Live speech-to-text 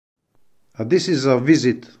This is a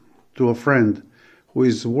visit to a friend who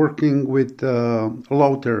is working with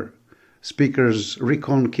Lowther speakers,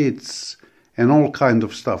 recon kits, and all kind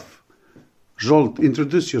of stuff. Zsolt,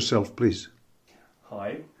 introduce yourself, please.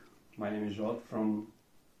 Hi, my name is Zsolt from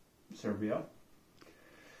Serbia.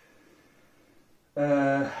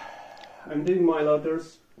 I'm doing my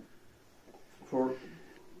Lowthers for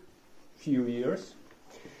few years.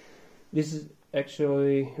 This is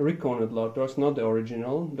actually reconned Lowthers, not the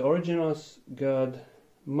original. The originals got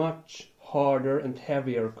much harder and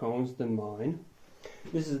heavier cones than mine.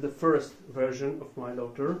 This is the first version of my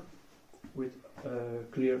Lowther with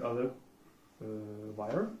clear other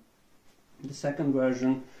wire. The second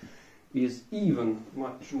version is even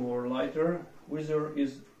much more lighter. Wizard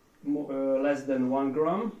is less than 1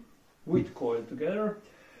 gram with coil together.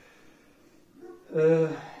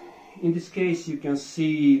 In this case you can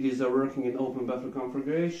see these are working in open battle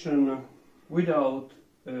configuration without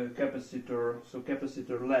capacitor, so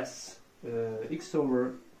capacitor less X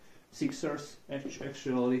over 6ers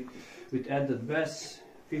actually with added bass,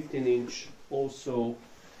 15-inch also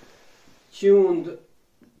tuned.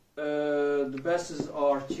 The basses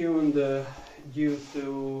are tuned due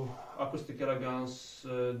to acoustic elegance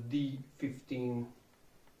D15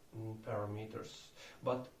 parameters,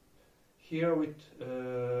 but here with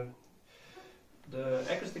the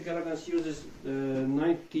acoustic elegance uses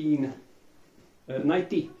 90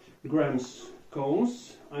 grams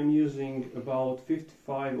cones. I'm using about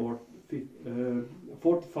 45 or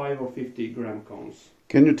 45 or 50 gram cones.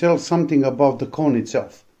 Can you tell something about the cone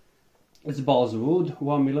itself? It's balsa wood,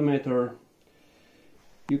 1 millimeter.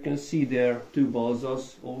 You can see there 2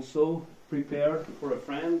 balsas also prepared for a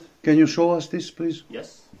friend. Can you show us this, please?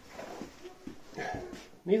 Yes.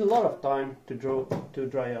 Need a lot of time to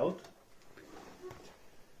dry out.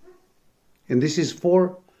 And this is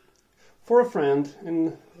for a friend.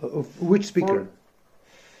 And which speaker?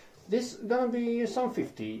 This gonna be some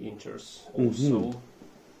 50 inches also.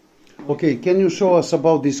 Mm-hmm. Okay, can you show us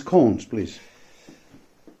about these cones, please?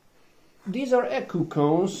 These are echo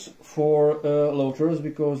cones for Lowthers,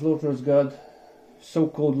 because Lowthers got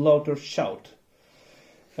so-called Lowther shout.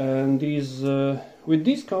 And these, with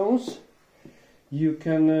these cones, you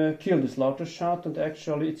can kill this Lowther shout, and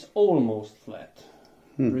actually it's almost flat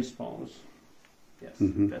response. Yes,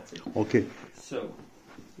 that's it. Okay. So,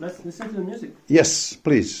 let's listen to the music. Yes,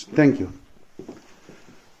 please. Thank you.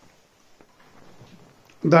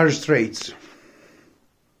 Dire Straits,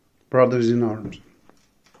 Brothers in Arms.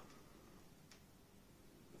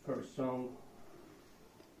 First song,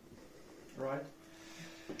 right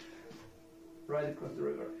across the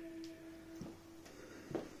river.